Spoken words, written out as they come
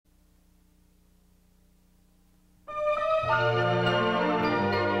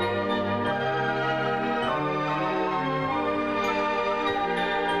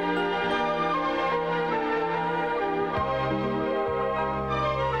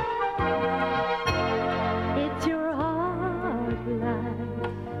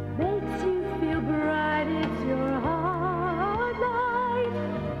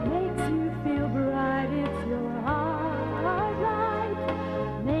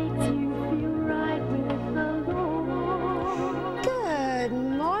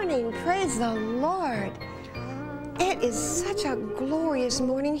Praise the Lord. It is such a glorious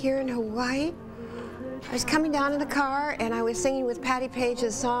morning here in Hawaii. I was coming down in the car and I was singing with Patty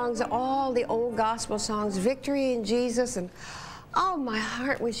Page's songs, all the old gospel songs, Victory in Jesus, and oh, my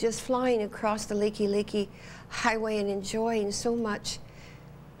heart was just flying across the leaky, leaky highway and enjoying so much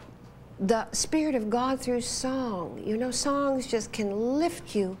the Spirit of God through song. You know, songs just can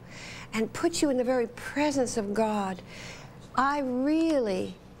lift you and put you in the very presence of God. I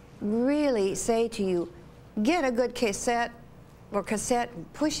really say to you, get a good cassette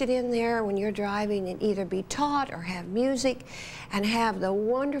and push it in there when you're driving and either be taught or have music and have the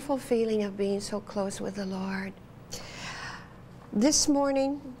wonderful feeling of being so close with the Lord. This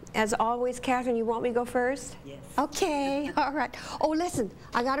morning, as always, Catherine, you want me to go first? Yes. Okay, all right. Oh, listen,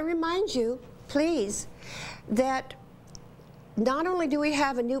 I got to remind you, please, that not only do we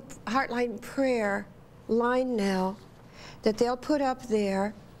have a new HeartLight prayer line now that they'll put up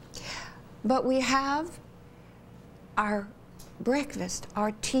there, but we have our breakfast,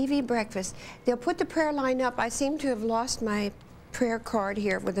 our TV breakfast. They'll put the prayer line up. I seem to have lost my prayer card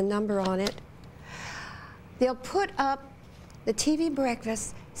here with a number on it. They'll put up the TV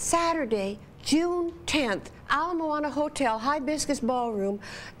breakfast Saturday, June 10th, Ala Moana Hotel, Hibiscus Ballroom.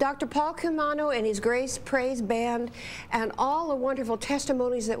 Dr. Paul Kumano and his Grace Praise Band and all the wonderful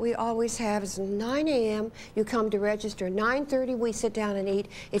testimonies that we always have. It's 9 a.m. You come to register. 9:30 we sit down and eat.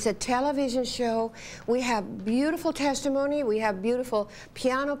 It's a television show. We have beautiful testimony. We have beautiful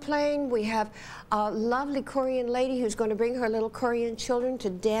piano playing. We have a lovely Korean lady who's going to bring her little Korean children to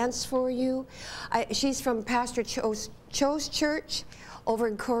dance for you. She's from Pastor Cho's church over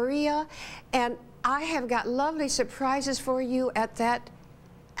in Korea, and I have got lovely surprises for you at that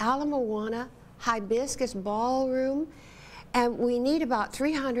Ala Moana Hibiscus Ballroom, and we need about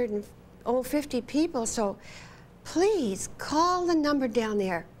 350 people, so please call the number down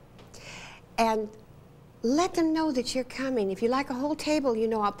there and let them know that you're coming. If you like a whole table, you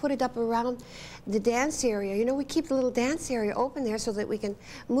know, I'll put it up around the dance area. You know, we keep the little dance area open there so that we can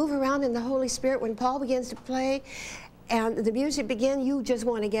move around in the Holy Spirit. When Paul begins to play and the music begins, you just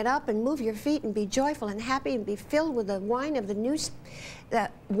want to get up and move your feet and be joyful and happy and be filled with the wine of the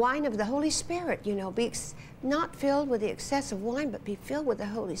wine of the Holy Spirit. You know, be not filled with the excessive wine, but be filled with the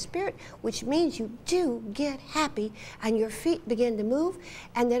Holy Spirit, which means you do get happy and your feet begin to move.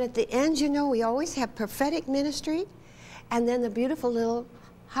 And then at the end, you know, we always have prophetic ministry and then the beautiful little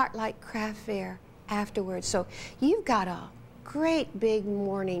HeartLight craft fair afterwards. So you've got a great big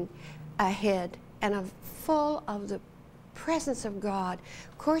morning ahead and full of the presence of God.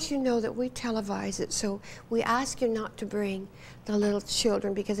 Of course, you know that we televise it, so we ask you not to bring the little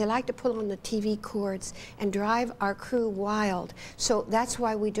children because they like to pull on the TV cords and drive our crew wild. So that's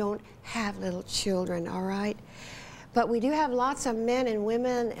why we don't have little children, all right? But we do have lots of men and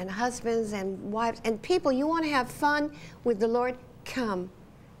women and husbands and wives and people. You want to have fun with the Lord? Come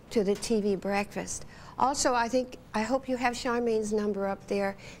to the TV breakfast. Also, I hope you have Charmaine's number up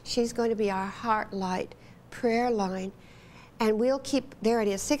there. She's going to be our HeartLight prayer line. And we'll keep, there it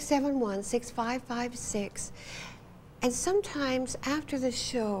is, 671-6556. And sometimes after the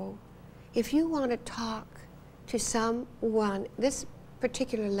show, if you want to talk to someone, this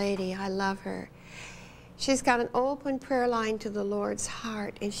particular lady, I love her. She's got an open prayer line to the Lord's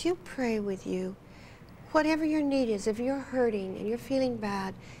heart, and she'll pray with you. Whatever your need is, if you're hurting and you're feeling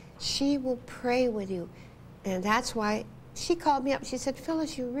bad, she will pray with you. And that's why she called me up. She said,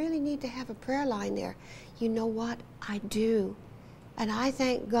 Phyllis, you really need to have a prayer line there. You know what? I do. And I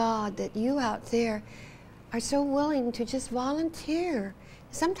thank God that you out there are so willing to just volunteer.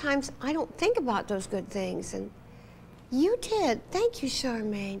 Sometimes I don't think about those good things, and you did. Thank you,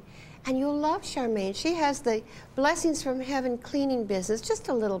 Charmaine. And you'll love Charmaine. She has the Blessings from Heaven cleaning business, just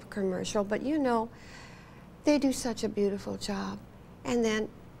a little commercial, but you know, they do such a beautiful job. And then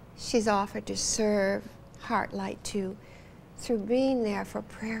she's offered to serve HeartLight too, through being there for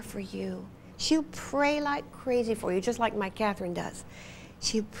prayer for you. She'll pray like crazy for you, just like my Catherine does.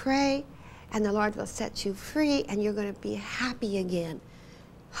 She'll pray, and the Lord will set you free, and you're going to be happy again.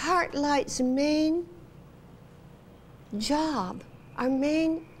 HeartLight's main job, our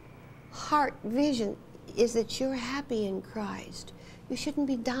main heart vision, is that you're happy in Christ. You shouldn't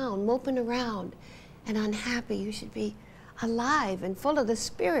be down, moping around and unhappy. You should be alive and full of the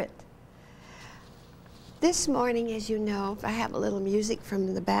Spirit. This morning, as you know, I have a little music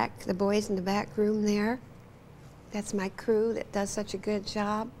from the back, the boys in the back room there. That's my crew that does such a good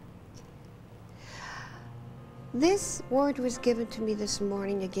job. This word was given to me this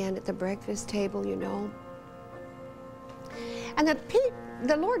morning again at the breakfast table, you know. And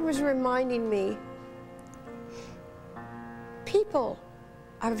the Lord was reminding me, people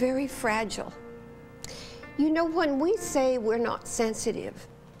are very fragile. You know, when we say we're not sensitive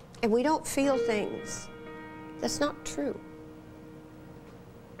and we don't feel things, that's not true.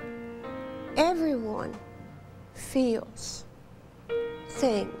 Everyone feels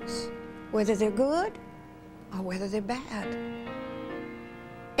things, whether they're good or whether they're bad.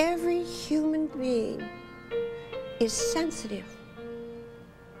 Every human being is sensitive.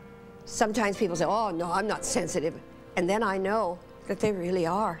 Sometimes people say, oh, no, I'm not sensitive. And then I know that they really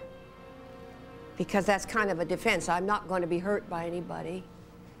are. Because that's kind of a defense. I'm not going to be hurt by anybody.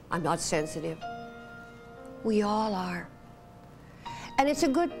 I'm not sensitive. We all are. And it's a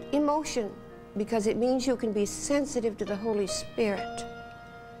good emotion because it means you can be sensitive to the Holy Spirit.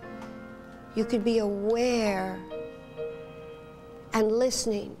 You can be aware and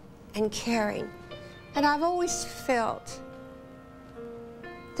listening and caring. And I've always felt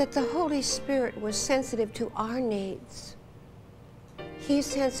that the Holy Spirit was sensitive to our needs. He's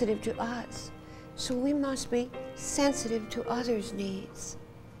sensitive to us. So we must be sensitive to others' needs.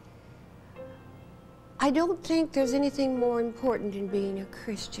 I don't think there's anything more important in being a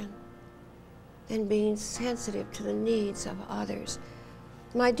Christian than being sensitive to the needs of others.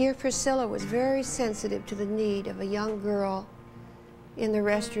 My dear Priscilla was very sensitive to the need of a young girl in the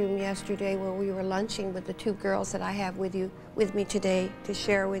restroom yesterday where we were lunching with the two girls that I have with me today to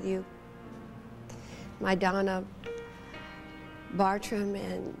share with you. My Donna, Bartram,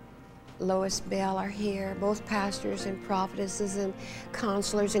 and Lois Bell are here, both pastors and prophetesses and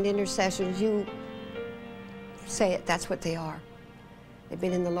counselors and intercessors. You say it, that's what they are. They've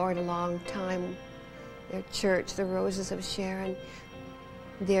been in the Lord a long time. Their church, the Roses of Sharon,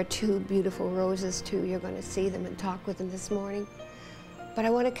 they're two beautiful roses too. You're going to see them and talk with them this morning. But I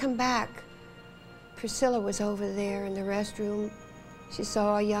want to come back. Priscilla was over there in the restroom. She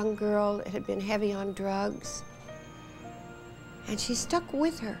saw a young girl that had been heavy on drugs. And she stuck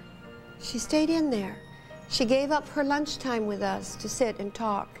with her. She stayed in there. She gave up her lunchtime with us to sit and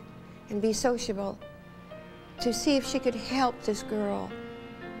talk and be sociable, to see if she could help this girl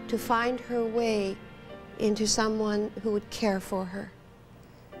to find her way into someone who would care for her.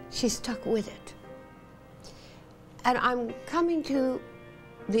 She stuck with it. And I'm coming to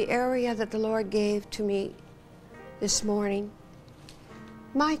the area that the Lord gave to me this morning.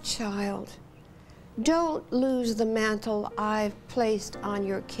 My child, don't lose the mantle I've placed on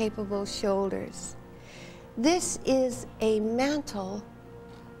your capable shoulders. This is a mantle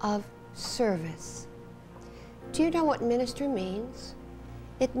of service. Do you know what minister means?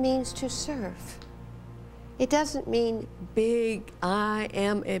 It means to serve. It doesn't mean big, I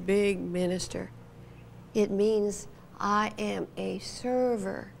am a big minister. It means I am a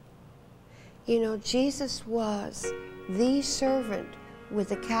server. You know, Jesus was the servant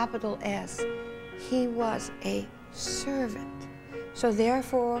with a capital S. He was a servant. So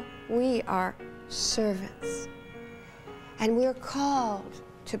therefore, we are servants. And we're called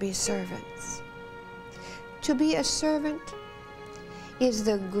to be servants. To be a servant is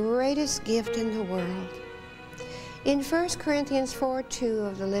the greatest gift in the world. In 1 Corinthians 4:2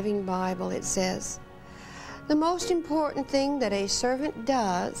 of the Living Bible, it says, the most important thing that a servant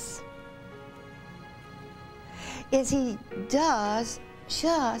does is he does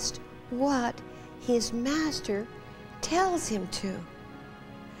just what his master tells him to.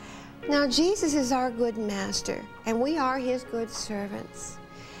 Now, Jesus is our good master, and we are his good servants.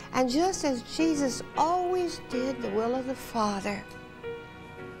 And just as Jesus always did the will of the Father,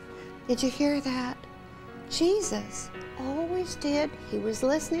 did you hear that? Jesus always did. He was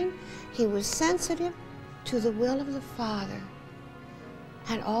listening. He was sensitive to the will of the Father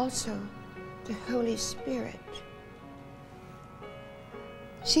and also the Holy Spirit.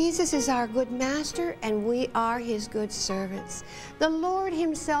 Jesus is our good master, and we are his good servants. The Lord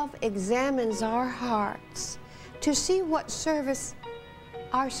himself examines our hearts to see what service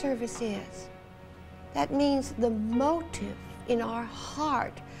our service is. That means the motive in our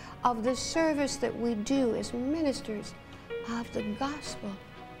heart of the service that we do as ministers of the gospel.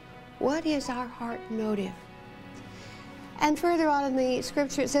 What is our heart motive? And further on in the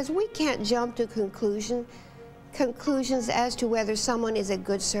scripture, it says we can't jump to conclusions as to whether someone is a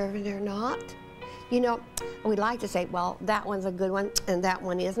good servant or not. You know, we like to say, well, that one's a good one, and that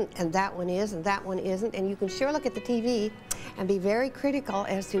one isn't, and that one is, and that one isn't. And you can sure look at the TV and be very critical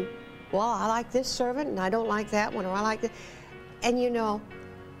as to, well, I like this servant, and I don't like that one, or I like this. And you know,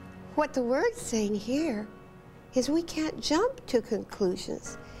 what the Word's saying here is we can't jump to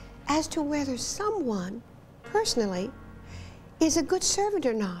conclusions as to whether someone, personally, is a good servant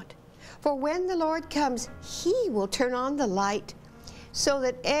or not. For when the Lord comes, He will turn on the light so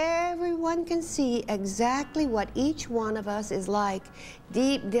that everyone can see exactly what each one of us is like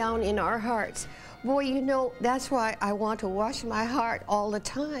deep down in our hearts. Boy, you know, that's why I want to wash my heart all the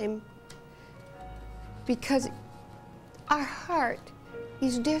time, because our heart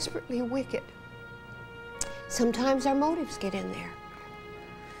is desperately wicked. Sometimes our motives get in there,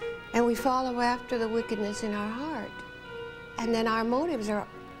 and we follow after the wickedness in our heart, and then our motives are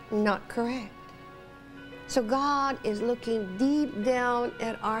not correct. So God is looking deep down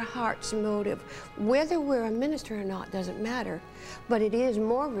at our heart's motive. Whether we're a minister or not doesn't matter, but it is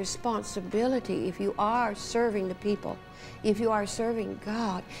more responsibility if you are serving the people, if you are serving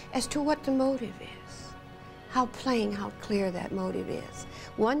God, as to what the motive is. How plain, how clear that motive is.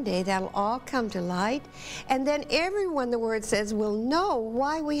 One day that'll all come to light, and then everyone, the Word says, will know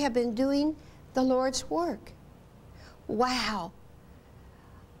why we have been doing the Lord's work. Wow.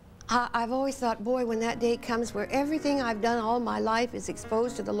 I've always thought, boy, when that day comes where everything I've done all my life is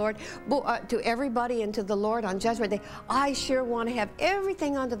exposed to the Lord, to everybody and to the Lord on Judgment Day, I sure want to have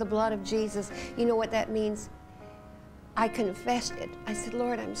everything under the blood of Jesus. You know what that means? I confessed it. I said,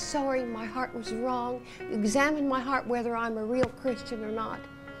 Lord, I'm sorry, my heart was wrong. Examine my heart whether I'm a real Christian or not.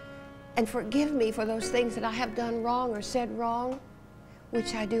 And forgive me for those things that I have done wrong or said wrong,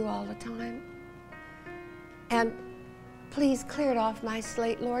 which I do all the time. And please clear it off my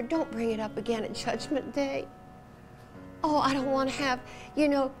slate, Lord. Don't bring it up again at Judgment Day. Oh, I don't want to have, you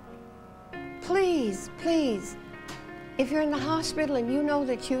know, please, please, if you're in the hospital and you know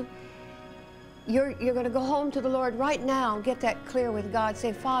that you're going to go home to the Lord right now, get that clear with God.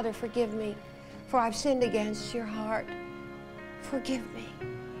 Say, Father, forgive me, for I've sinned against your heart. Forgive me.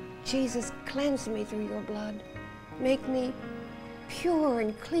 Jesus, cleanse me through your blood. Make me pure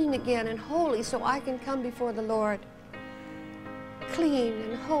and clean again and holy so I can come before the Lord. Clean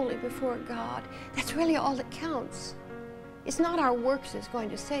and holy before God. That's really all that counts. It's not our works that's going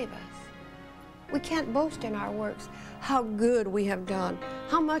to save us. We can't boast in our works, how good we have done,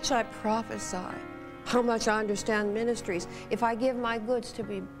 how much I prophesy, how much I understand ministries. If I give my goods to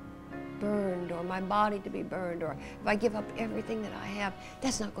be burned, or my body to be burned, or if I give up everything that I have,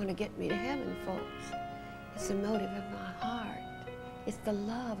 that's not going to get me to heaven, folks. It's the motive of my heart. It's the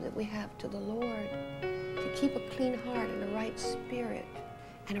love that we have to the Lord. To keep a clean heart and a right spirit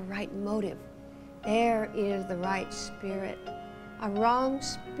and a right motive. There is the right spirit. A wrong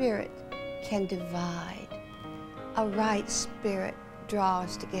spirit can divide. A right spirit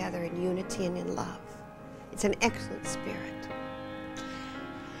draws together in unity and in love. It's an excellent spirit.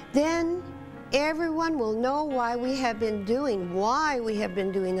 Then everyone will know why we have been doing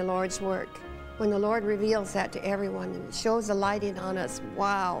the Lord's work. When the Lord reveals that to everyone and shows the light in on us,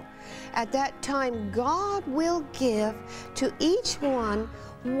 wow. At that time, God will give to each one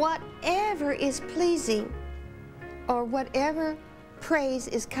whatever is pleasing, or whatever praise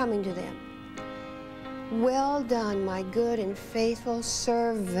is coming to them. Well done, my good and faithful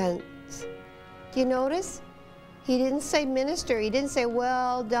servant. Do you notice? He didn't say minister. He didn't say,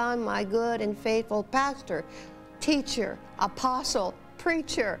 well done, my good and faithful pastor, teacher, apostle,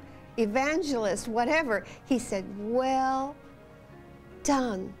 preacher, evangelist, whatever. He said, well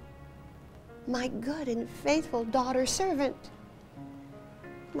done, my good and faithful daughter servant,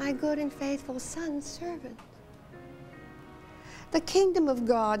 my good and faithful son servant. The kingdom of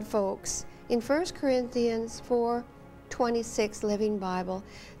God, folks, in 1 Corinthians 4:26 Living Bible,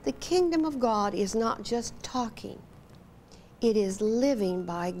 the kingdom of God is not just talking. It is living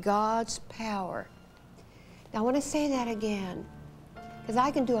by God's power. Now, I want to say that again, because I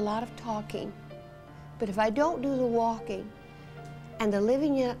can do a lot of talking, but if I don't do the walking and the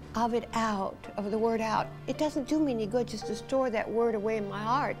living of it out, of the word out, it doesn't do me any good just to store that word away in my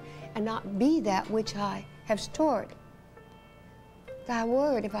heart and not be that which I have stored. Thy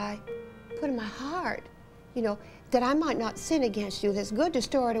word, if I put in my heart, you know, that I might not sin against you, that's good to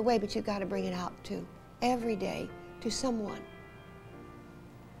store it away, but you've got to bring it out too, every day, to someone.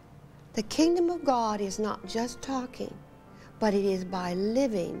 The kingdom of God is not just talking, but it is by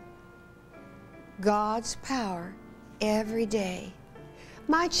living God's power every day.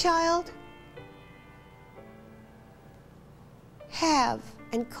 My child, have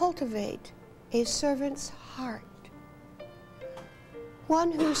and cultivate a servant's heart.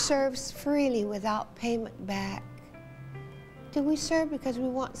 One who serves freely without payment back. Do we serve because we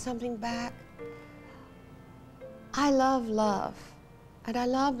want something back? I love love, and I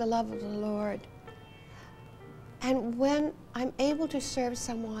love the love of the Lord. And when I'm able to serve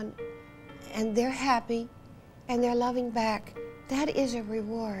someone and they're happy and they're loving back, that is a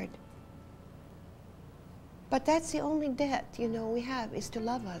reward. But that's the only debt, you know, we have, is to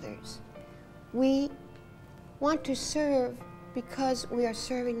love others. We want to serve because we are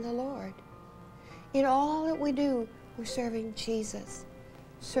serving the Lord. In all that we do, we're serving Jesus.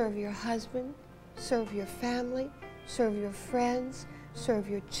 Serve your husband, serve your family, serve your friends, serve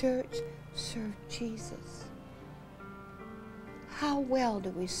your church, serve Jesus. How well do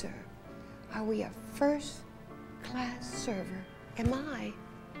we serve? Are we a first-class server? Am I?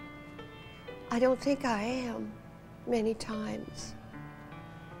 I don't think I am many times.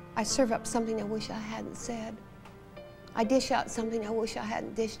 I serve up something I wish I hadn't said. I dish out something I wish I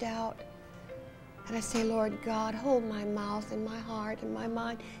hadn't dished out. And I say, Lord God, hold my mouth and my heart and my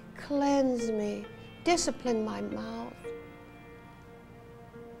mind. Cleanse me. Discipline my mouth.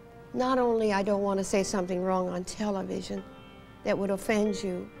 Not only I don't want to say something wrong on television that would offend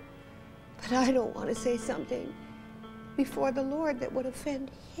you, but I don't want to say something before the Lord that would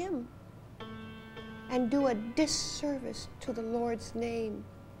offend Him and do a disservice to the Lord's name.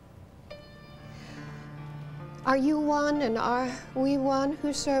 Are you one and are we one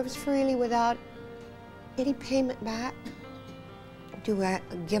who serves freely without any payment back? Do we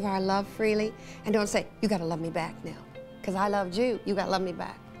give our love freely and don't say, you got to love me back now because I loved you, you got to love me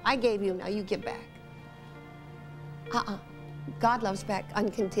back. I gave you, now you give back. God loves back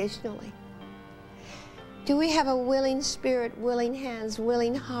unconditionally. Do we have a willing spirit, willing hands,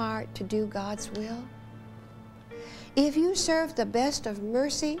 willing heart to do God's will? If you serve the best of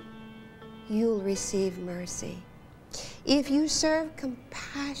mercy, you'll receive mercy. If you serve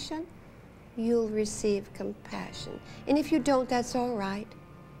compassion, you'll receive compassion. And if you don't, that's all right.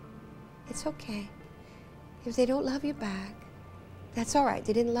 It's okay. If they don't love you back, that's all right.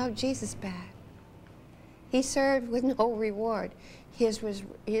 They didn't love Jesus back. He served with no reward. His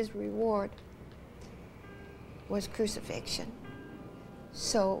reward was crucifixion.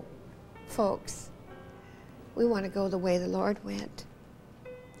 So, folks, we want to go the way the Lord went.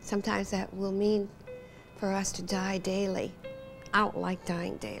 Sometimes that will mean for us to die daily. I don't like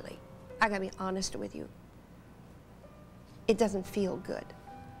dying daily. I gotta be honest with you. It doesn't feel good.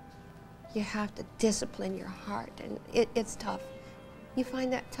 You have to discipline your heart, and it's tough. You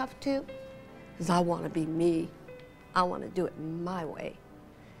find that tough too? Because I want to be me. I want to do it my way.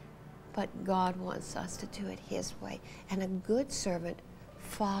 But God wants us to do it His way. And a good servant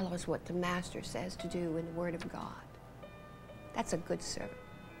follows what the Master says to do in the Word of God. That's a good servant.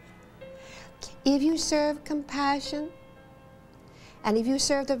 If you serve compassion, and if you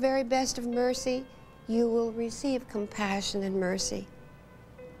serve the very best of mercy, you will receive compassion and mercy.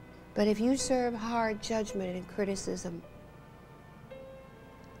 But if you serve hard judgment and criticism,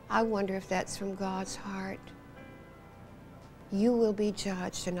 I wonder if that's from God's heart. You will be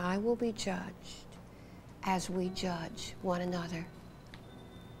judged, and I will be judged as we judge one another.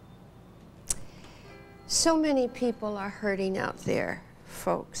 So many people are hurting out there,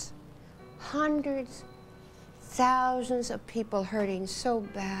 folks. Hundreds, thousands of people hurting so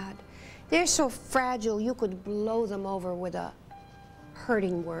bad. They're so fragile, you could blow them over with a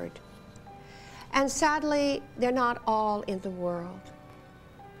hurting word. And sadly, they're not all in the world.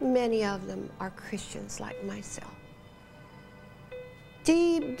 Many of them are Christians like myself.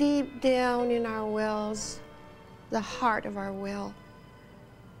 Deep, deep down in our wells, the heart of our well,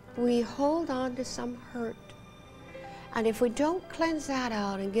 we hold on to some hurt. And if we don't cleanse that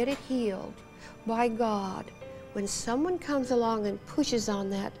out and get it healed by God, when someone comes along and pushes on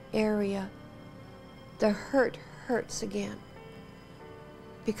that area, the hurt hurts again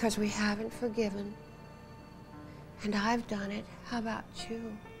because we haven't forgiven. And I've done it. How about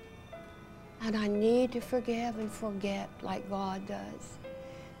you? And I need to forgive and forget like God does.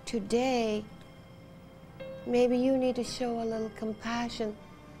 Today, maybe you need to show a little compassion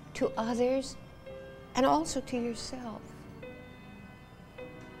to others and also to yourself.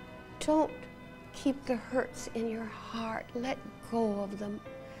 Don't keep the hurts in your heart. Let go of them.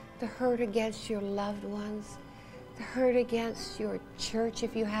 The hurt against your loved ones, the hurt against your church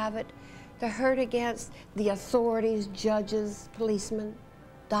if you have it, the hurt against the authorities, judges, policemen,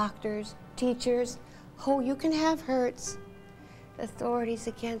 doctors, teachers. Oh, you can have hurts. Authorities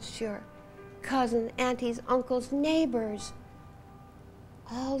against your cousin, aunties, uncles, neighbors.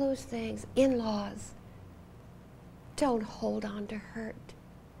 All those things, in-laws. Don't hold on to hurt.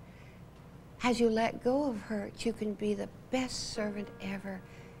 As you let go of hurt, you can be the best servant ever.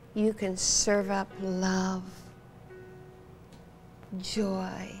 You can serve up love,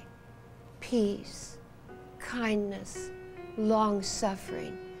 joy, peace, kindness,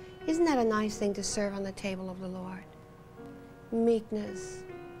 long-suffering. Isn't that a nice thing to serve on the table of the Lord? Meekness,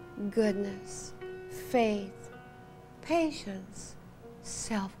 goodness, faith, patience,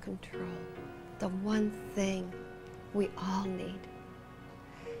 self-control. The one thing we all need.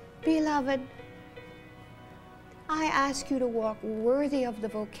 Beloved, I ask you to walk worthy of the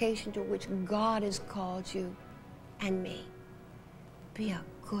vocation to which God has called you and me. Be a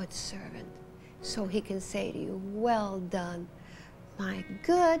good servant so he can say to you, well done, my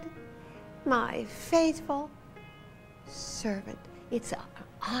good, my faithful servant. It's an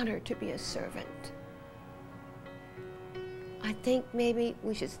honor to be a servant. I think maybe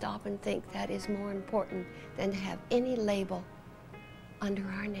we should stop and think that is more important than to have any label under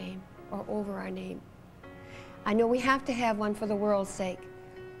our name or over our name. I know we have to have one for the world's sake,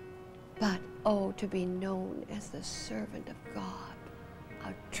 but oh, to be known as the servant of God,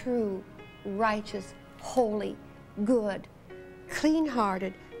 a true, righteous, holy, good,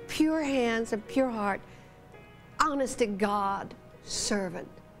 clean-hearted, pure hands and pure heart, honest to God servant.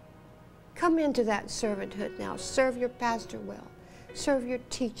 Come into that servanthood now. Serve your pastor well. Serve your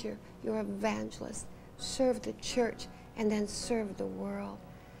teacher, your evangelist. Serve the church, and then serve the world.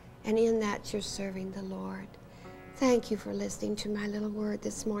 And in that, you're serving the Lord. Thank you for listening to my little word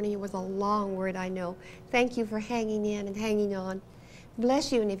this morning. It was a long word, I know. Thank you for hanging in and hanging on.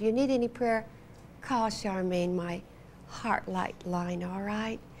 Bless you, and if you need any prayer, call Charmaine, my HeartLight line, all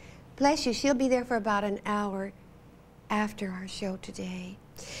right? Bless you. She'll be there for about an hour after our show today.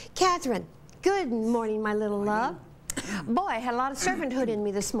 Catherine, good morning, my little love. Boy, I had a lot of servanthood in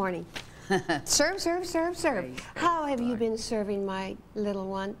me this morning. Serve, serve, serve, serve. How have you been serving my little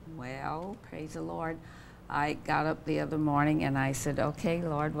one? Well, praise the Lord. I got up the other morning and I said, okay,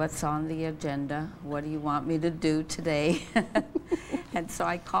 Lord, what's on the agenda? What do you want me to do today? And so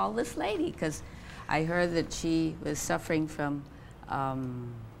I called this lady because I heard that she was suffering from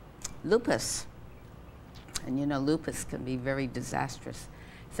lupus. And you know, lupus can be very disastrous.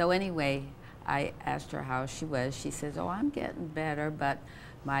 So anyway, I asked her how she was. She says, oh, I'm getting better, but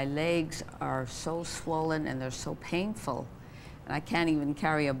my legs are so swollen and they're so painful. And I can't even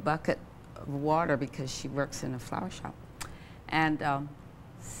carry a bucket of water because she works in a flower shop. And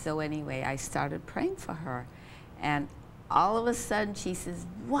so anyway, I started praying for her. And all of a sudden she says,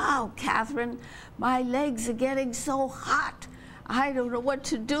 wow, Catherine, my legs are getting so hot. I don't know what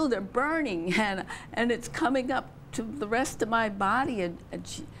to do. They're burning, and it's coming up to the rest of my body. And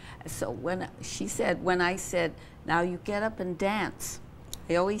so when I said, now you get up and dance.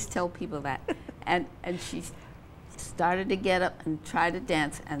 I always tell people that. and she started to get up and try to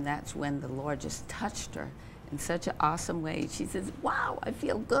dance, and that's when the Lord just touched her in such an awesome way. She says, wow, I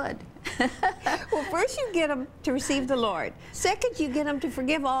feel good. Well, first you get them to receive the Lord. Second, you get them to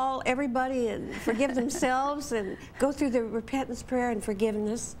forgive everybody and forgive themselves and go through the repentance prayer and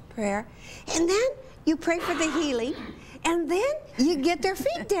forgiveness prayer. And then you pray for the healing, and then you get their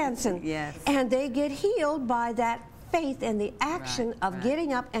feet dancing. Yes. And they get healed by that faith and the action of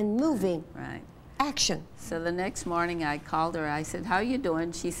getting up and moving. Right. Action. So the next morning I called her. I said, how you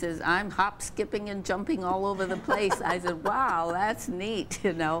doing? She says, I'm hop, skipping, and jumping all over the place. I said, wow, that's neat,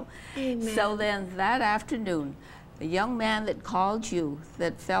 you know. Amen. So then that afternoon, the young man that called you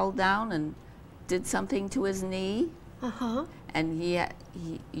that fell down and did something to his knee, and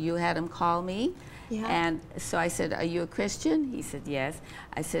you had him call me. Yeah. And so I said, are you a Christian? He said, yes.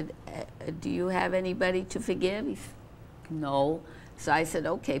 I said, do you have anybody to forgive? He said, no. So I said,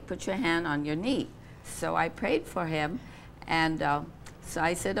 okay, put your hand on your knee. So I prayed for him, and so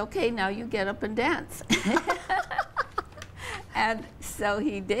I said, okay, now you get up and dance. And so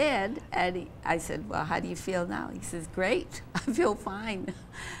he did, and I said, well, how do you feel now? He says, great, I feel fine.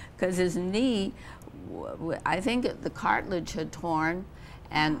 Because his knee, I think the cartilage had torn,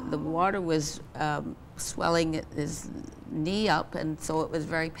 and the water was swelling his knee up, and so it was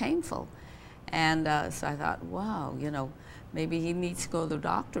very painful. And so I thought, wow, you know, maybe he needs to go to the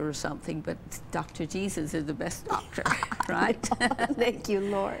doctor or something, but Dr. Jesus is the best doctor, right? Thank you,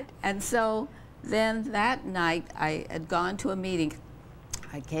 Lord. And so then that night, I had gone to a meeting.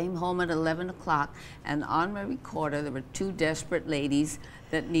 I came home at 11 o'clock, and on my recorder, there were two desperate ladies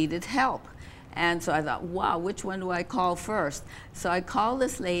that needed help. And so I thought, wow, which one do I call first? So I called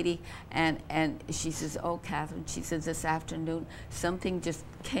this lady, and she says, oh, Catherine, she says, this afternoon, something just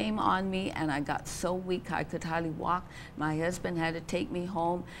came on me, and I got so weak I could hardly walk. My husband had to take me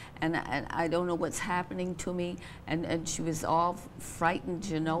home, and I don't know what's happening to me. And she was all frightened,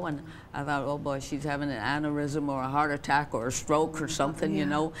 you know, and I thought, oh boy, she's having an aneurysm or a heart attack or a stroke or something, you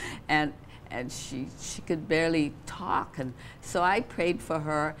know. And she could barely talk. And so I prayed for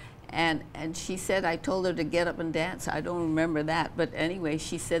her. And she said, I told her to get up and dance. I don't remember that. But anyway,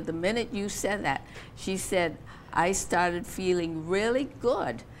 she said, the minute you said that, she said, I started feeling really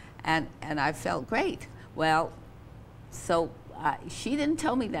good. And I felt great. Well, so she didn't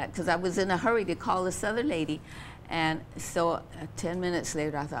tell me that because I was in a hurry to call this other lady. And so 10 minutes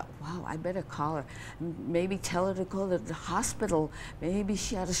later, I thought, wow, I better call her. Maybe tell her to go to the hospital. Maybe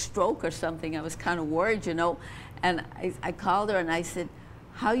she had a stroke or something. I was kind of worried, you know. And I called her and I said,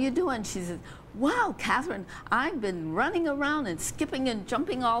 how you doing? She said, wow, Catherine, I've been running around and skipping and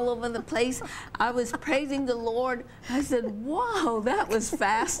jumping all over the place. I was praising the Lord. I said, wow, that was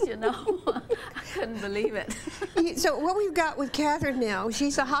fast, you know. I couldn't believe it. So what we've got with Catherine now,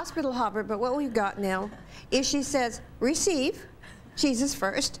 she's a hospital hopper, but what we've got now is she says, receive Jesus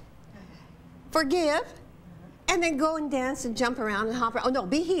first, forgive, and then go and dance and jump around and hop around. Oh, no,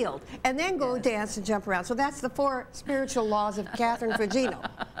 be healed. And then go dance and jump around. So that's the 4 spiritual laws of Catherine Frugino.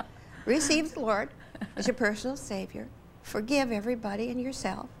 Receive the Lord as your personal Savior. Forgive everybody and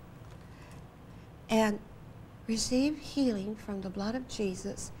yourself. And receive healing from the blood of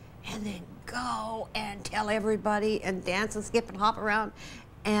Jesus. And then go and tell everybody and dance and skip and hop around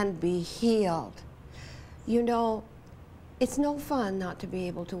and be healed. You know, it's no fun not to be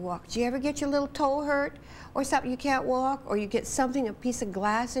able to walk. Do you ever get your little toe hurt or something you can't walk, or you get something, a piece of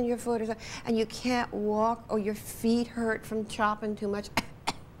glass in your foot or something, and you can't walk, or your feet hurt from chopping too much?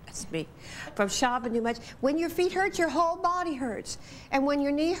 That's me. From shopping too much. When your feet hurt, your whole body hurts. And when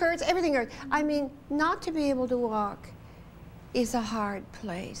your knee hurts, everything hurts. I mean, not to be able to walk is a hard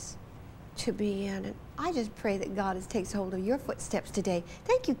place to be in. And I just pray that God takes hold of your footsteps today.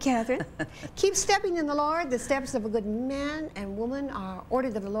 Thank you, Catherine. Keep stepping in the Lord. The steps of a good man and woman are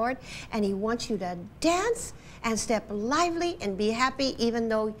ordered of the Lord, and He wants you to dance and step lively and be happy, even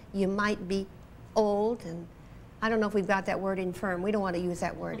though you might be old. And I don't know if we've got that word infirm. We don't want to use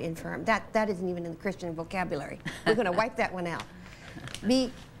that word infirm. That isn't even in the Christian vocabulary. We're going to wipe that one out.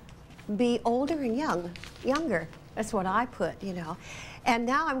 Be older and younger. That's what I put, you know. And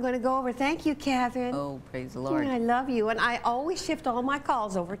now I'm going to go over. Thank you, Catherine. Oh, praise the Lord. I love you. And I always shift all my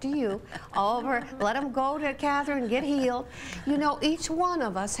calls over to you. Let them go to Catherine and get healed. You know, each one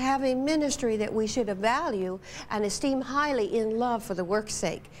of us have a ministry that we should value and esteem highly in love for the work's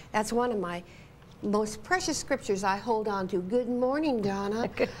sake. That's one of my most precious scriptures I hold on to. Good morning, Donna.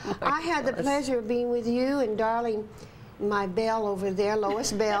 Good morning, I had the pleasure of being with you and darling, my bell over there,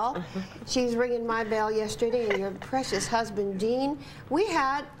 Lois Bell. She's ringing my bell yesterday, and your precious husband, Dean. We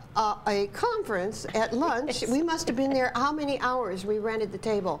had a conference at lunch. We must have been there how many hours we rented the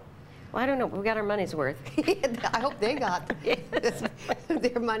table? Well, I don't know. We got our money's worth. I hope they got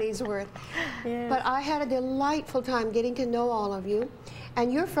their money's worth. Yes. But I had a delightful time getting to know all of you.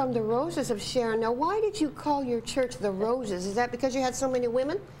 And you're from the Roses of Sharon. Now, why did you call your church the Roses? Is that because you had so many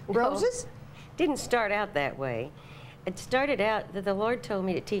women? Roses? No, didn't start out that way. It started out that the Lord told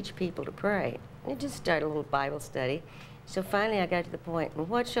me to teach people to pray. And it just started a little Bible study. So finally I got to the point,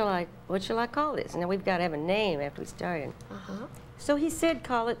 what shall I call this? Now we've got to have a name after we started. So He said,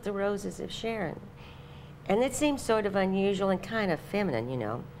 call it the Roses of Sharon. And that seems sort of unusual and kind of feminine, you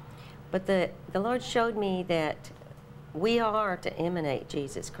know. But the Lord showed me that we are to emanate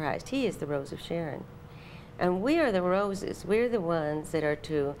Jesus Christ. He is the Rose of Sharon. And we are the roses. We're the ones that are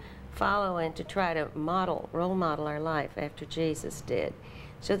to follow and to try to role model our life after Jesus did.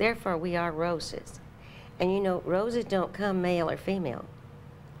 So therefore we are roses. And you know, roses don't come male or female.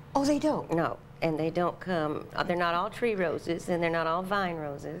 Oh, they don't? No, and they don't come, they're not all tree roses, and they're not all vine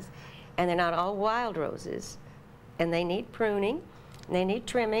roses, and they're not all wild roses. And they need pruning, and they need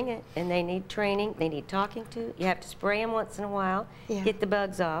trimming, and they need training, they need talking to. You have to spray them once in a while, get the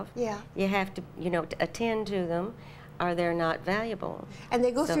bugs off. You have to, you know, to attend to them, or they're not valuable. And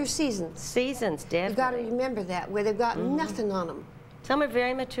they go through seasons. Seasons, definitely. You've got to remember that, where they've got nothing on them. Some are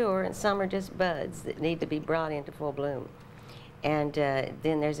very mature, and some are just buds that need to be brought into full bloom. And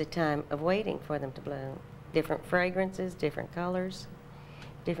then there's a time of waiting for them to bloom. Different fragrances, different colors,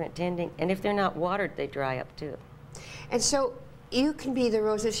 different tending. And if they're not watered, they dry up too. And so you can be the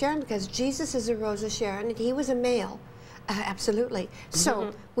Rose of Sharon because Jesus is a Rose of Sharon, and He was a male. Absolutely.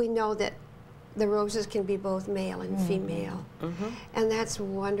 So we know that the roses can be both male and female. And that's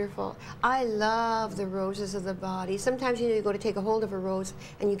wonderful. I love the roses of the body. Sometimes, you know, you go to take a hold of a rose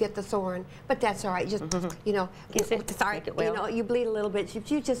and you get the thorn, but that's all right. Just, you know, sorry, you know, you bleed a little bit.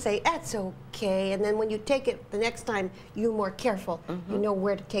 You just say, that's okay. And then when you take it the next time, you're more careful. You know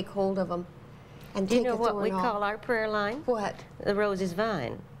where to take hold of them. And Do you take know the what thorn we off. call our prayer line? What? The rose's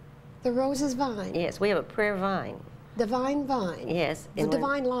vine. The rose's vine. Yes, we have a prayer vine. Divine vine. Yes. The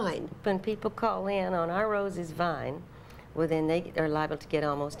divine line. When people call in on our rose's vine, well, then they are liable to get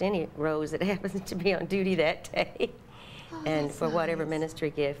almost any rose that happens to be on duty that day, and for whatever ministry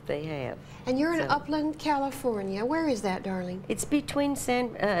gift they have. And you're in Upland, California. Where is that, darling? It's between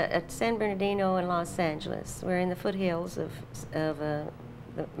San Bernardino and Los Angeles. We're in the foothills of the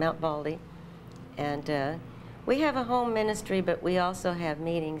Mount Baldy, and we have a home ministry, but we also have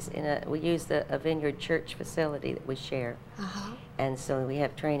meetings in we use a Vineyard Church facility that we share. And so we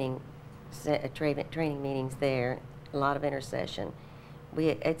have training meetings there, a lot of intercession.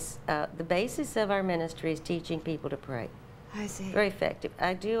 The basis of our ministry is teaching people to pray. I see. Very effective.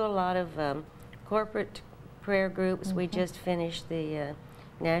 I do a lot of corporate prayer groups. We just finished the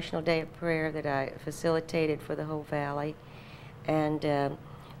National Day of Prayer that I facilitated for the whole valley, and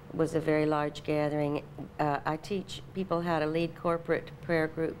was a very large gathering. I teach people how to lead corporate prayer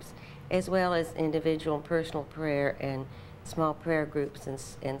groups, as well as individual and personal prayer and small prayer groups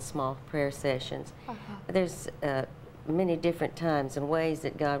and small prayer sessions. There's many different times and ways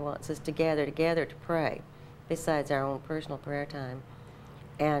that God wants us to gather together to pray, besides our own personal prayer time.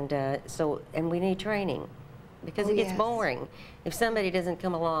 And and we need training, because it gets boring if somebody doesn't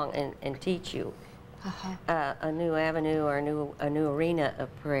come along and teach you a new avenue or a new arena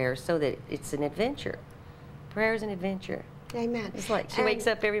of prayer, so that it's an adventure. Prayer is an adventure. Amen. It's like she wakes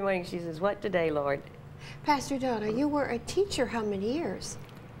up every morning and she says, "What today, Lord?" Pastor Donna, you were a teacher how many years?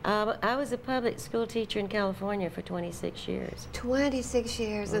 I was a public school teacher in California for 26 years. 26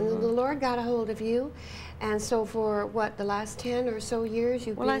 years, and the Lord got a hold of you, and so for what, the last 10 or so years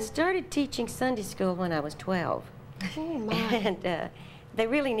you've been... Well, I started teaching Sunday school when I was 12. Oh my! And they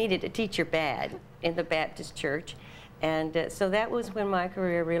really needed a teacher bad in the Baptist church, and so that was when my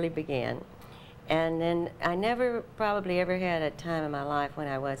career really began. And then I never probably ever had a time in my life when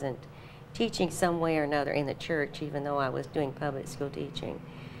I wasn't teaching some way or another in the church, even though I was doing public school teaching.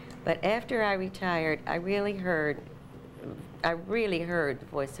 But after I retired, I really heard the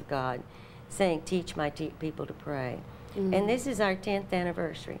voice of God saying, "Teach my people to pray." And this is our 10th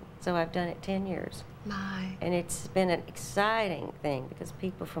anniversary, so I've done it 10 years. My. And it's been an exciting thing, because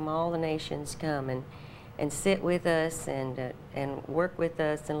people from all the nations come and sit with us and work with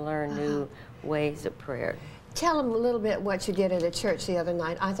us and learn new ways of prayer. Tell them a little bit what you did at a church the other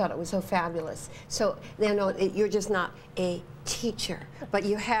night. I thought it was so fabulous. So they know you're just not a teacher, but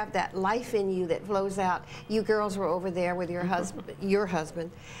you have that life in you that flows out. You girls were over there with your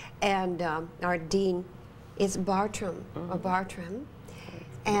husband, and our dean is Bartram, or Bartram.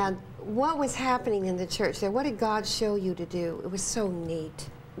 And what was happening in the church there? What did God show you to do? It was so neat.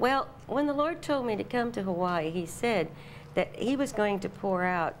 Well, when the Lord told me to come to Hawaii, He said that He was going to pour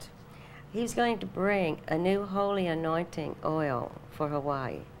out, He was going to bring a new holy anointing oil for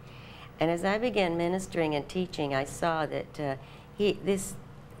Hawaii. And as I began ministering and teaching, I saw that this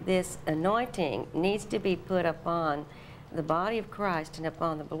anointing needs to be put upon the body of Christ and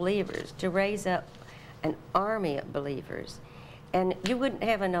upon the believers to raise up an army of believers. And you wouldn't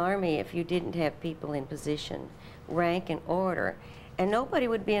have an army if you didn't have people in position, rank and order. And nobody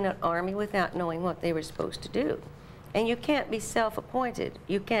would be in an army without knowing what they were supposed to do. And you can't be self-appointed.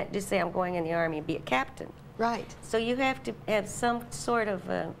 You can't just say, "I'm going in the army," and be a captain. Right. So you have to have some sort of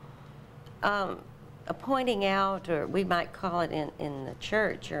appointing out, or we might call it in the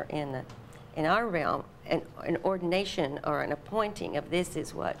church or in our realm, an ordination or an appointing of this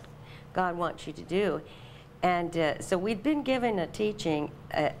is what God wants you to do. And so we'd been given a teaching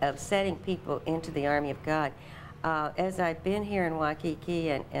of setting people into the army of God. As I've been here in Waikiki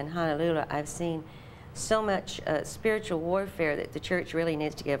and Honolulu, I've seen so much spiritual warfare that the church really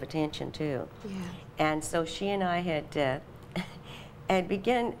needs to give attention to. Yeah. And so she and I had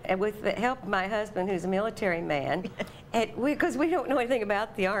begun, with the help of my husband, who's a military man, because we don't know anything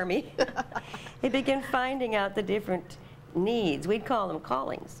about the Army, he began finding out the different needs. We'd call them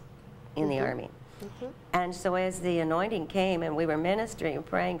callings in the Army. And so as the anointing came and we were ministering and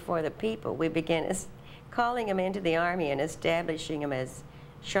praying for the people, we began calling them into the Army and establishing them as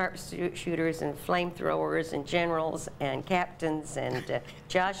sharpshooters and flamethrowers and generals and captains and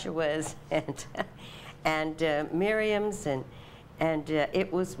Joshuas and Miriams And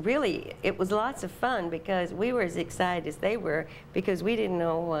it was lots of fun because we were as excited as they were because we didn't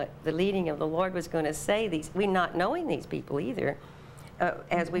know what the leading of the Lord was going to say. We not knowing these people either.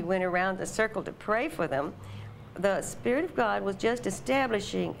 As we went around the circle to pray for them, the Spirit of God was just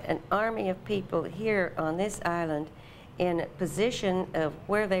establishing an army of people here on this island in a position of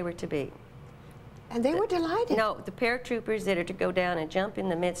where they were to be. And they were delighted. No, the paratroopers that are to go down and jump in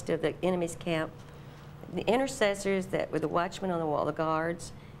the midst of the enemy's camp, the intercessors that were the watchmen on the wall, the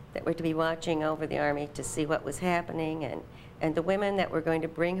guards that were to be watching over the army to see what was happening, and the women that were going to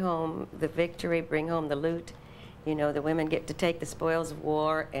bring home the victory, bring home the loot. You know, the women get to take the spoils of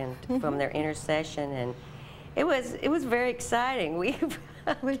war and from their intercession, and it was very exciting.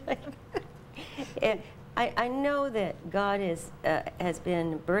 I know that God has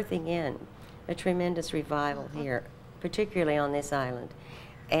been birthing in a tremendous revival here, particularly on this island.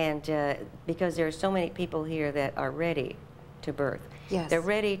 And because there are so many people here that are ready to birth. Yes. They're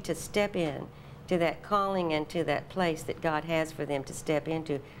ready to step in to that calling and to that place that God has for them to step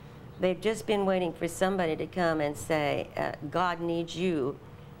into. They've just been waiting for somebody to come and say, God needs you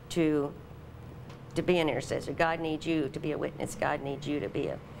to be an intercessor. God needs you to be a witness. God needs you to be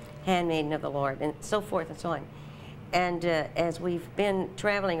a handmaiden of the Lord, and so forth and so on. And as we've been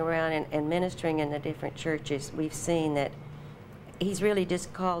traveling around and ministering in the different churches, we've seen that He's really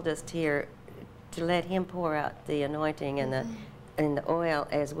just called us here to let Him pour out the anointing and the oil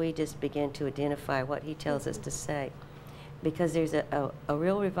as we just begin to identify what He tells us to say. Because there's a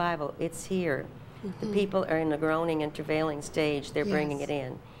real revival. It's here. The people are in the groaning and travailing stage. They're bringing it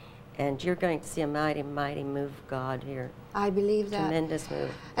in. And you're going to see a mighty, mighty move of God here. I believe that. Tremendous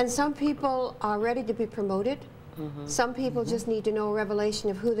move. And some people are ready to be promoted. Some people just need to know a revelation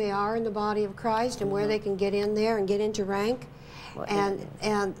of who they are in the body of Christ and where they can get in there and get into rank.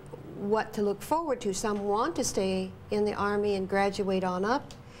 And what to look forward to. Some want to stay in the Army and graduate on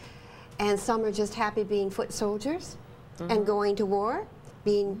up, and some are just happy being foot soldiers and going to war,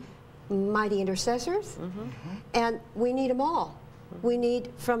 being mighty intercessors, and we need them all. We need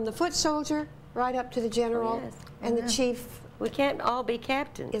from the foot soldier right up to the general and the chief. We can't all be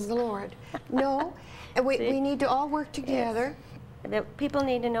captains. Is the Lord. No, and we need to all work together. People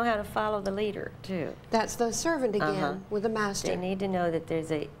need to know how to follow the leader too. That's the servant again with the master. They need to know that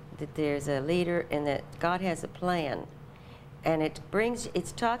there's a leader and that God has a plan, and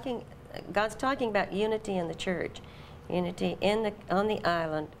God's talking about unity in the church, unity on the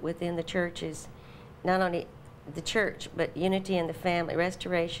island within the churches, not only the church but unity in the family,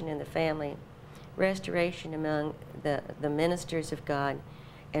 restoration in the family, restoration among the ministers of God,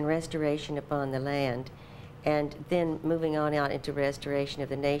 and restoration upon the land. And then moving on out into restoration of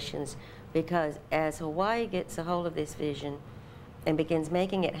the nations, because as Hawaii gets a hold of this vision and begins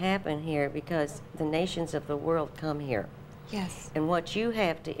making it happen here, because the nations of the world come here. Yes. And what you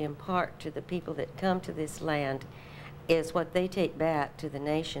have to impart to the people that come to this land is what they take back to the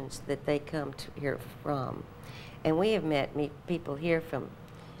nations that they come to here from. And we have met people here from,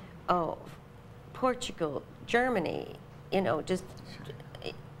 Portugal, Germany, just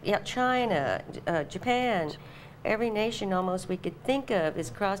China, Japan, every nation almost we could think of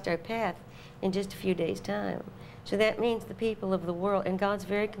has crossed our path in just a few days' time. So that means the people of the world, and God's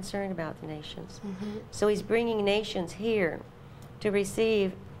very concerned about the nations. So He's bringing nations here to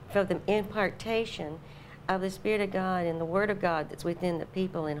receive from the impartation of the Spirit of God and the Word of God that's within the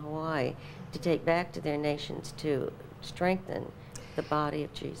people in Hawaii to take back to their nations to strengthen the body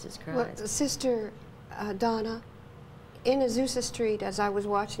of Jesus Christ. Well, Sister Donna, in Azusa Street, as I was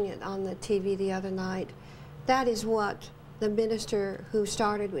watching it on the TV the other night, that is what the minister who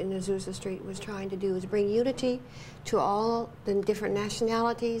started in Azusa Street was trying to do, is bring unity to all the different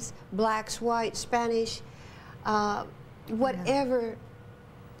nationalities, blacks, whites, Spanish, whatever,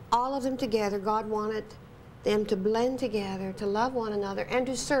 all of them together. God wanted them to blend together, to love one another, and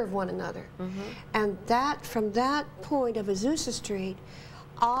to serve one another. And that, from that point of Azusa Street,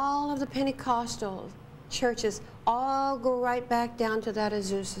 all of the Pentecostal churches all go right back down to that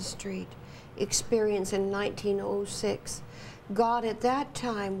Azusa Street experience in 1906. God at that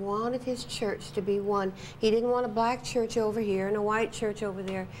time wanted His church to be one. He didn't want a black church over here and a white church over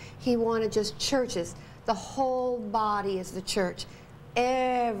there. He wanted just churches. The whole body is the church.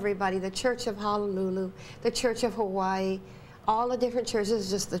 Everybody, the Church of Honolulu, the Church of Hawaii, all the different churches,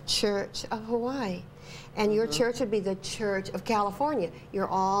 just the Church of Hawaii. And your church would be the Church of California. You're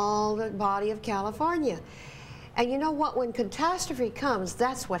all the body of California. And you know what? When catastrophe comes,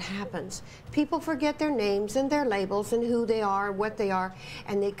 that's what happens. People forget their names and their labels and who they are and what they are,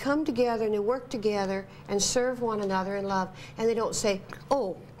 and they come together and they work together and serve one another in love. And they don't say,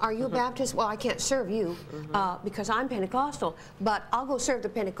 oh, are you a Baptist? Well, I can't serve you because I'm Pentecostal, but I'll go serve the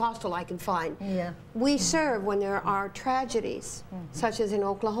Pentecostal I can find. Yeah. We serve when there are tragedies, such as in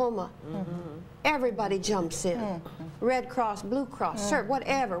Oklahoma. Everybody jumps in. Red Cross, Blue Cross, serve,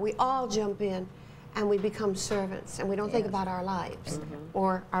 whatever. We all jump in. And we become servants, and we don't think about our lives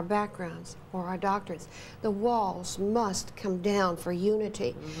or our backgrounds or our doctrines. The walls must come down for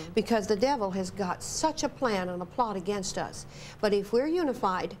unity because the devil has got such a plan and a plot against us. But if we're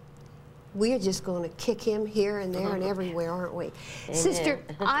unified, we're just going to kick him here and there and everywhere, aren't we? Amen. Sister,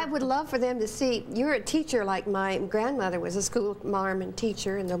 I would love for them to see, you're a teacher like my grandmother was a school marm and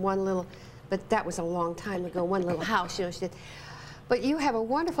teacher in the one little, but that was a long time ago, one little house, you know, she did. But you have a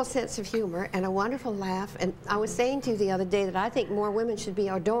wonderful sense of humor and a wonderful laugh. And I was saying to you the other day that I think more women should be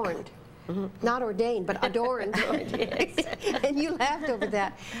adorned. Not ordained, but adorned. And you laughed over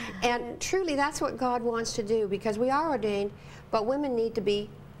that. And truly, that's what God wants to do, because we are ordained, but women need to be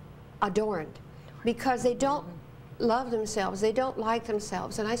adorned because they don't love themselves. They don't like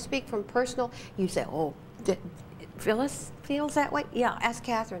themselves. And I speak from personal, you say, oh, Phyllis feels that way? Yeah, ask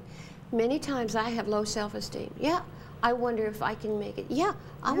Catherine. Many times I have low self-esteem. Yeah. I wonder if I can make it. Yeah,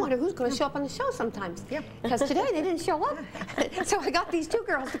 I wonder who's going to show up on the show sometimes. Because today they didn't show up. So I got these two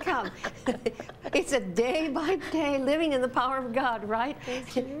girls to come. It's a day by day living in the power of God, right?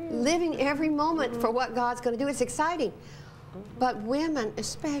 Living every moment for what God's going to do. It's exciting. But women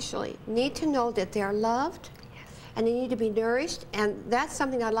especially need to know that they're loved and they need to be nourished. And that's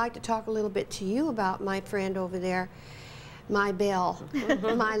something I'd like to talk a little bit to you about, my friend over there, my Belle,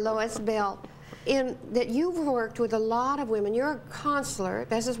 my Lois Bell. In that you've worked with a lot of women. You're a counselor.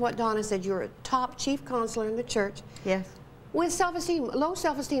 This is what Donna said. You're a top chief counselor in the church. Yes. With self-esteem, low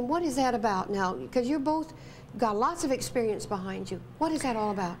self-esteem, what is that about now? Because you're both got lots of experience behind you. What is that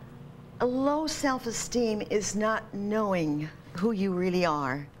all about? A low self-esteem is not knowing who you really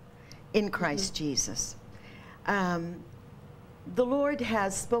are in Christ Jesus. The Lord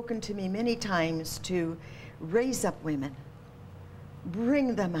has spoken to me many times to raise up women.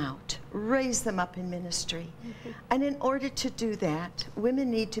 Bring them out, raise them up in ministry. And in order to do that,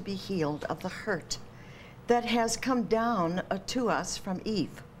 women need to be healed of the hurt that has come down to us from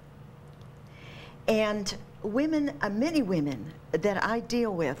Eve. And women, many women that I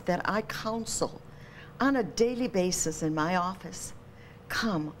deal with, that I counsel on a daily basis in my office,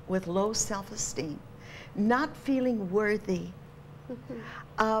 come with low self-esteem, not feeling worthy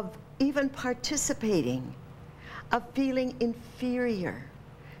of even participating, of feeling inferior,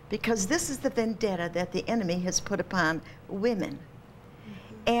 because this is the vendetta that the enemy has put upon women.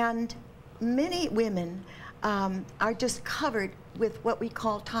 And many women are just covered with what we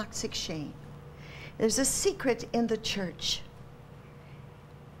call toxic shame. There's a secret in the church,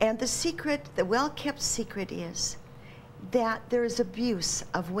 and the secret, the well-kept secret, is that there is abuse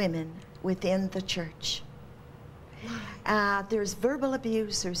of women within the church. There's verbal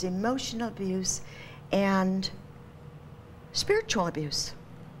abuse, there's emotional abuse, and spiritual abuse.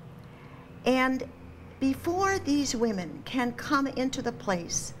 And before these women can come into the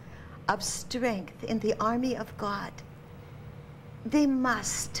place of strength in the army of God, they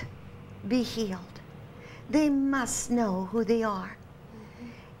must be healed. They must know who they are.